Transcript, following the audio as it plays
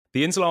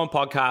The Insuleoin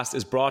podcast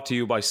is brought to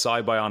you by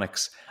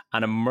Cybionics,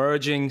 an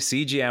emerging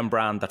CGM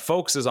brand that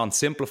focuses on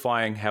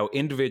simplifying how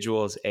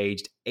individuals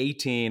aged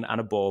 18 and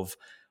above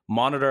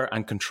monitor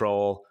and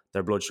control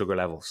their blood sugar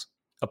levels.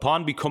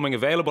 Upon becoming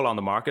available on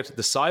the market,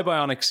 the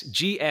Cybionics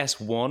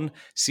GS1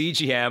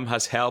 CGM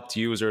has helped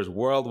users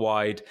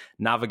worldwide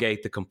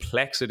navigate the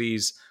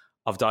complexities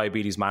of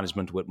diabetes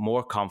management with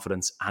more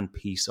confidence and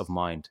peace of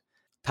mind.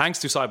 Thanks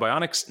to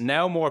Cybionics,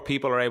 now more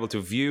people are able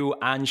to view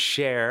and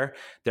share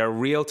their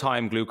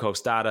real-time glucose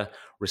data,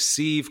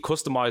 receive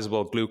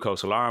customizable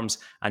glucose alarms,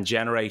 and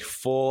generate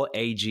full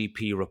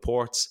AGP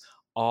reports,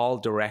 all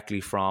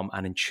directly from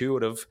an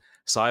intuitive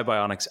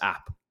Cybionics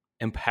app,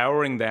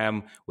 empowering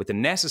them with the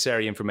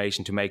necessary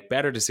information to make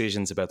better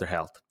decisions about their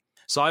health.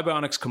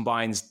 Cybionics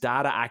combines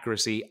data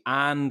accuracy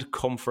and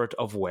comfort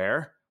of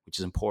wear, which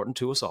is important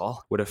to us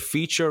all, with a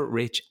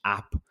feature-rich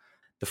app.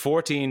 The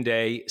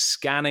 14-day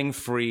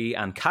scanning-free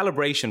and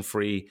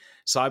calibration-free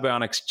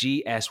Cybionics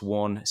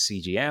GS1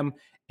 CGM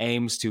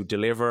aims to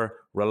deliver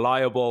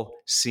reliable,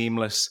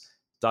 seamless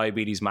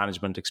diabetes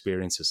management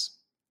experiences.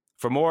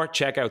 For more,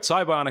 check out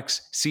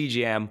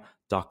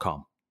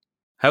cybionicscgm.com.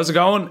 How's it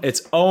going?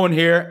 It's Owen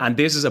here, and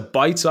this is a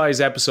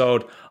bite-sized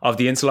episode of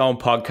the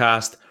Insuleoin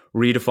podcast,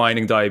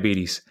 Redefining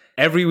Diabetes.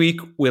 Every week,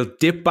 we'll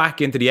dip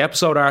back into the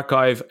episode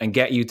archive and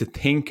get you to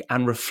think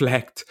and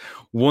reflect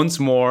once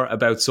more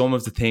about some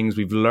of the things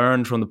we've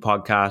learned from the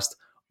podcast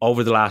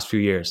over the last few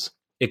years.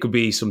 It could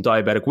be some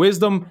diabetic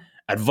wisdom,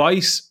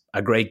 advice,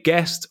 a great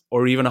guest,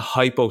 or even a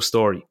hypo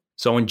story.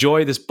 So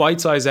enjoy this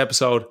bite-sized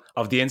episode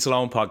of the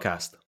Insuleoin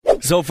podcast.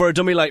 So for a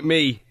dummy like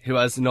me, who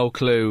has no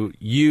clue,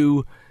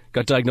 you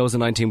got diagnosed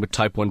at 19 with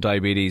type 1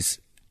 diabetes.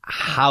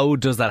 How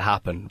does that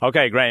happen?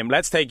 Okay, Graham,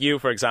 let's take you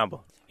for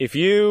example. If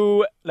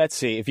you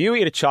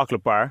eat a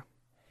chocolate bar,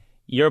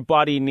 your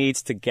body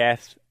needs to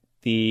get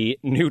the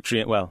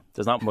nutrient, well,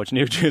 there's not much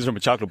nutrients from a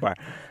chocolate bar.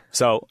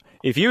 So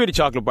if you eat a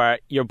chocolate bar,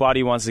 your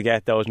body wants to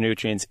get those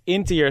nutrients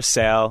into your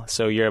cell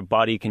so your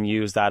body can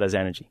use that as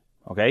energy,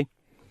 okay?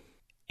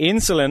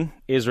 Insulin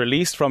is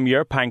released from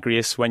your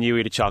pancreas when you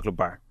eat a chocolate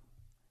bar.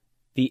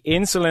 The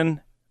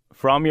insulin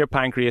from your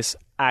pancreas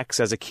acts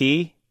as a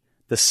key.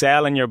 The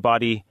cell in your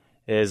body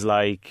is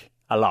like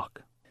a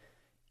lock.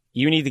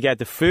 You need to get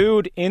the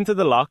food into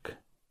the lock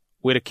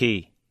with a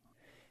key.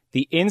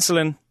 The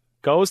insulin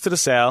goes to the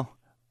cell,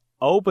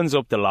 opens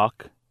up the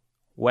lock.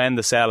 When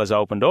the cell is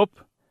opened up,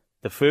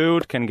 the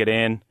food can get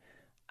in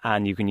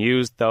and you can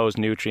use those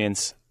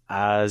nutrients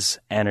as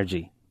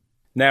energy.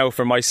 Now,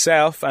 for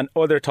myself and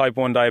other type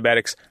 1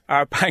 diabetics,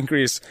 our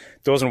pancreas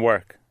doesn't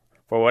work.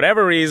 For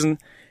whatever reason,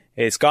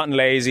 it's gotten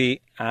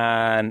lazy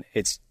and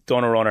it's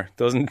done a runner.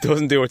 Doesn't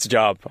do its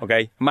job,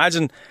 okay?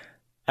 Imagine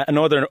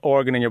another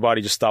organ in your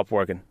body just stopped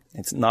working.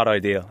 It's not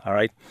ideal, all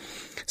right?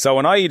 So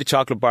when I eat a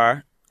chocolate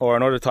bar, or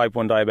another type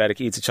 1 diabetic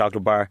eats a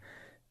chocolate bar,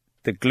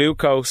 the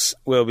glucose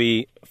will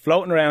be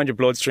floating around your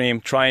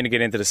bloodstream trying to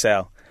get into the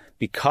cell.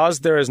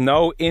 Because there is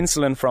no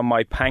insulin from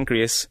my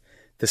pancreas,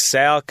 the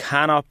cell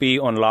cannot be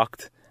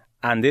unlocked,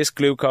 and this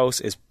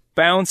glucose is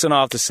bouncing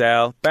off the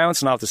cell,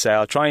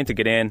 trying to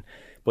get in,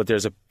 but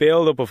there's a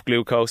buildup of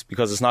glucose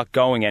because it's not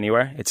going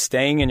anywhere. It's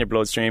staying in your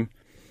bloodstream.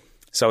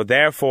 So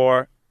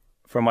therefore,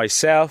 for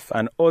myself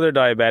and other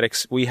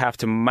diabetics, we have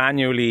to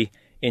manually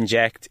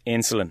inject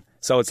insulin.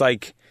 So it's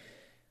like,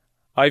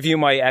 I view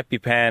my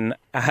EpiPen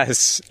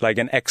as like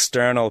an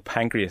external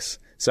pancreas.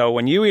 So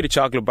when you eat a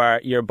chocolate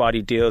bar, your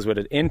body deals with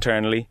it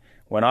internally.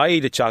 When I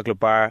eat a chocolate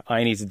bar,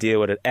 I need to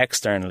deal with it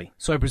externally.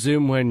 So I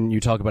presume when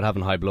you talk about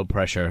having high blood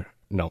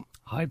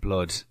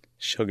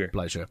sugar,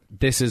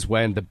 this is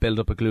when the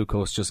buildup of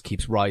glucose just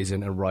keeps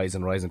rising and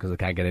rising because it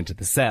can't get into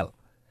the cell.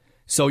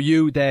 So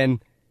you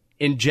then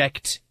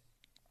inject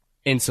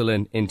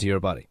insulin into your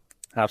body.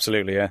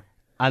 Absolutely, yeah.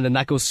 And then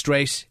that goes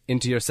straight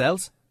into your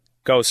cells?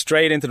 Goes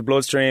straight into the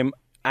bloodstream,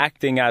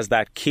 acting as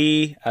that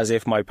key, as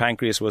if my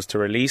pancreas was to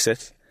release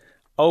it,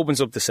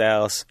 opens up the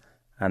cells,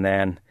 and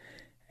then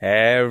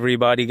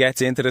everybody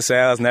gets into the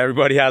cells and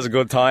everybody has a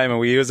good time and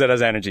we use it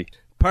as energy.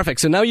 Perfect.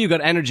 So now you got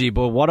energy,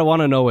 but what I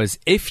want to know is,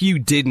 if you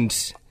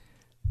didn't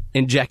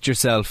inject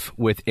yourself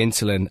with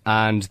insulin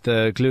and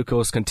the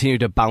glucose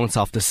continued to bounce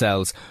off the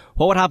cells,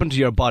 what would happen to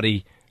your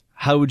body?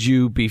 How would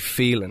you be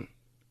feeling?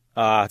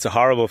 It's a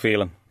horrible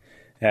feeling.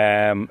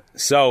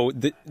 So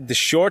the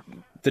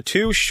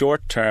two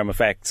short-term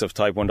effects of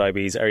type 1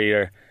 diabetes are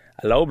either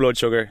a low blood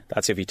sugar,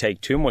 that's if you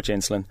take too much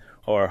insulin,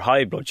 or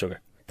high blood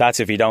sugar.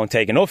 That's if you don't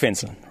take enough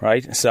insulin,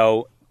 right?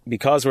 So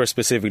because we're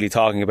specifically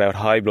talking about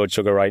high blood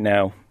sugar right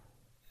now,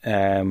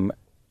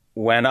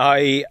 when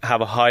I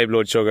have a high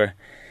blood sugar,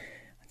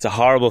 it's a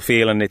horrible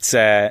feeling. It's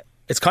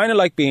kind of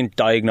like being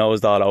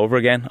diagnosed all over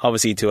again,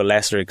 obviously to a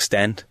lesser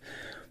extent.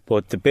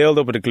 But the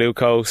build-up of the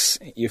glucose,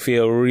 you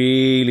feel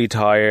really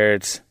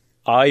tired.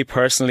 I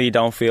personally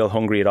don't feel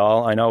hungry at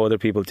all. I know other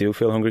people do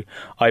feel hungry.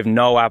 I have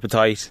no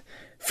appetite,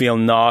 feel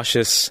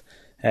nauseous.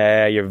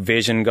 Your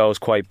vision goes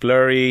quite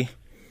blurry.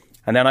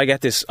 And then I get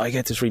this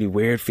really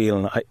weird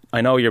feeling.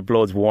 I know your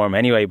blood's warm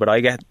anyway, but I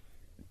get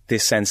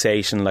this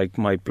sensation like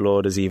my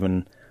blood is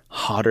even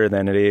hotter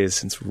than it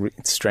is.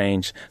 It's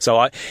strange.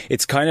 So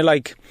it's kind of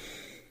like,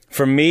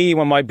 for me,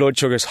 when my blood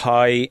sugar's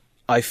high,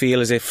 I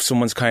feel as if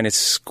someone's kind of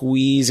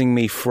squeezing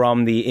me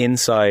from the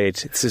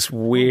inside. It's this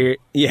weird...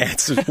 Yeah,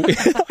 it's this weird,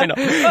 I know.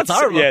 That's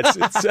horrible. Yeah,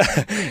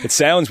 it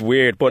sounds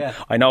weird, but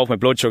I know if my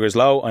blood sugar's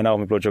low, I know if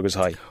my blood sugar's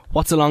high.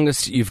 What's the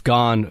longest you've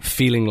gone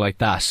feeling like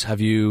that?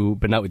 Have you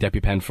been out with the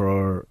EpiPen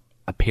for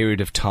a period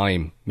of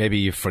time? Maybe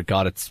you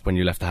forgot it when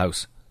you left the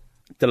house.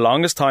 The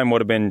longest time would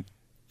have been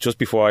just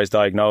before I was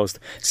diagnosed.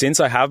 Since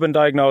I have been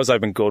diagnosed,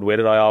 I've been good with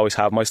it. I always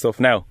have my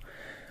stuff now.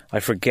 I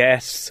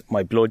forget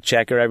my blood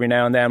checker every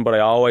now and then, but I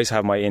always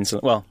have my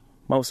insulin. Well,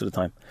 most of the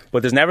time.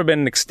 But there's never been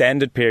an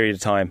extended period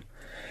of time.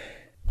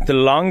 The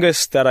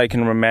longest that I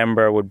can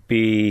remember would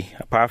be,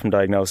 apart from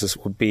diagnosis,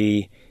 would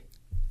be,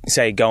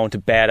 say, going to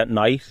bed at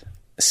night,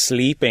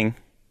 sleeping.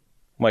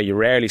 Well, you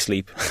rarely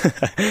sleep.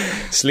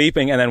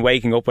 Sleeping and then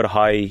waking up with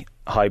a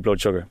high blood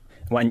sugar.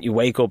 When you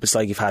wake up, it's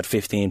like you've had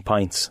 15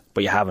 pints,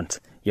 but you haven't.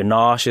 You're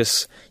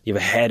nauseous, you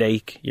have a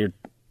headache, you're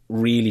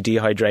really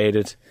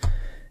dehydrated.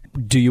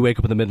 Do you wake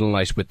up in the middle of the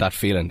night with that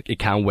feeling? It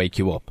can wake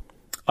you up.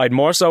 I'd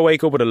more so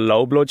wake up with a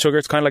low blood sugar.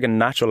 It's kind of like a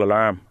natural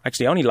alarm.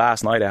 Actually, only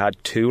last night I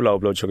had 2 low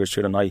blood sugars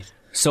through the night.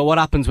 So what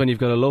happens when you've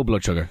got a low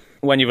blood sugar?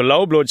 When you have a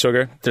low blood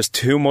sugar, there's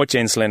too much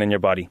insulin in your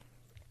body.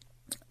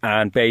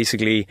 And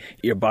basically,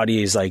 your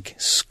body is like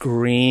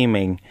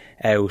screaming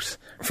out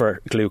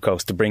for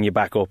glucose to bring you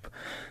back up.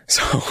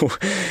 So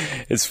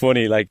it's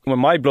funny, like when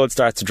my blood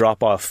starts to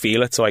drop, I'll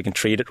feel it so I can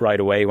treat it right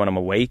away when I'm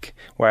awake.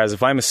 Whereas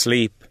if I'm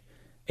asleep,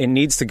 it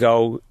needs to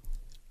go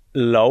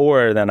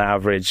lower than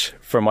average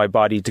for my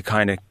body to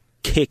kind of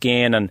kick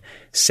in and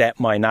set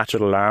my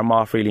natural alarm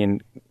off really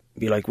and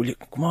be like, will you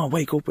come on,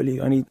 wake up, will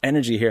you? I need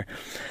energy here.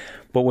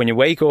 But when you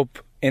wake up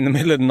in the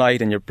middle of the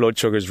night and your blood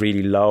sugar is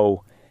really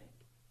low,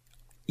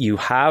 you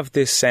have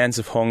this sense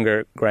of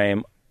hunger,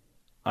 Graham,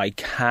 I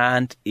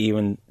can't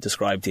even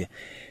describe to you.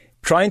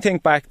 Try and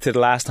think back to the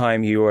last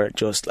time you were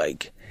just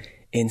like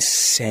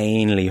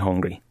insanely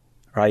hungry,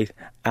 right?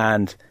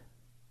 And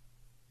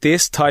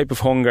this type of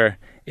hunger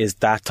is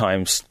that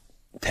times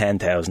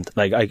 10,000.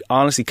 Like, I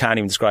honestly can't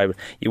even describe it.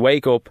 You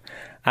wake up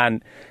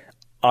and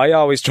I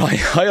always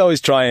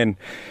try and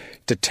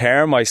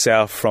deter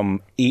myself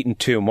from eating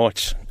too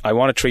much. I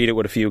want to treat it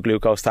with a few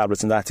glucose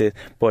tablets and that's it.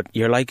 But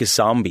you're like a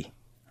zombie,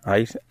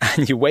 right?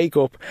 And you wake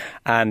up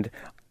and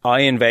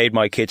I invade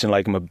my kitchen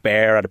like I'm a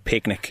bear at a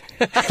picnic.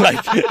 Like,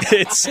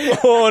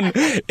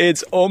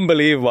 it's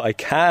unbelievable. I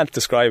can't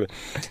describe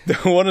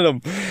it. One of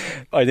them,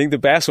 I think the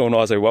best one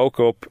was I woke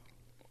up,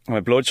 my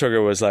blood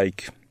sugar was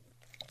like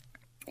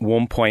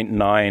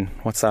 1.9.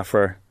 What's that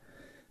for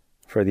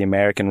the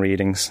American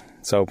readings?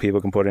 So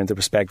people can put it into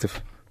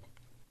perspective.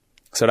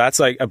 So that's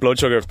like a blood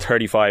sugar of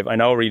 35. I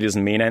know it really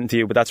doesn't mean anything to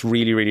you, but that's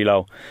really, really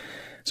low.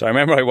 So I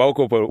remember I woke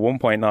up at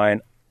 1.9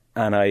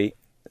 and I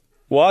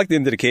walked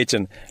into the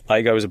kitchen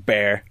like I was a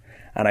bear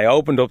and I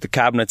opened up the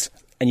cabinets,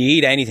 and you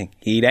eat anything.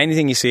 You eat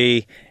anything you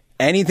see,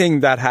 anything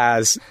that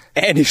has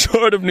any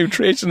sort of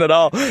nutrition at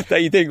all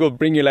that you think will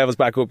bring your levels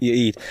back up, you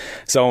eat.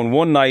 So in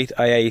one night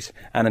I ate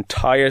an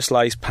entire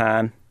sliced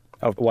pan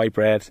of white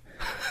bread,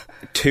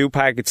 2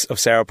 packets of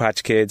Sour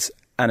Patch Kids,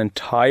 an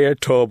entire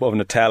tub of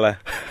Nutella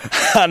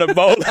and a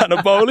bowl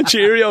of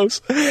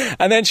Cheerios.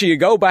 And then so you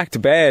go back to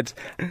bed,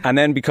 and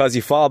then because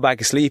you fall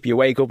back asleep, you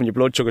wake up and your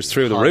blood sugar's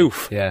through the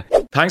roof. Yeah.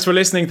 Thanks for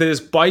listening to this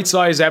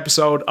bite-sized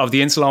episode of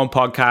the Insulone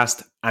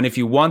podcast. And if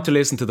you want to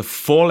listen to the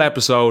full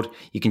episode,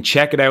 you can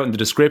check it out in the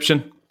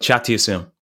description. Chat to you soon.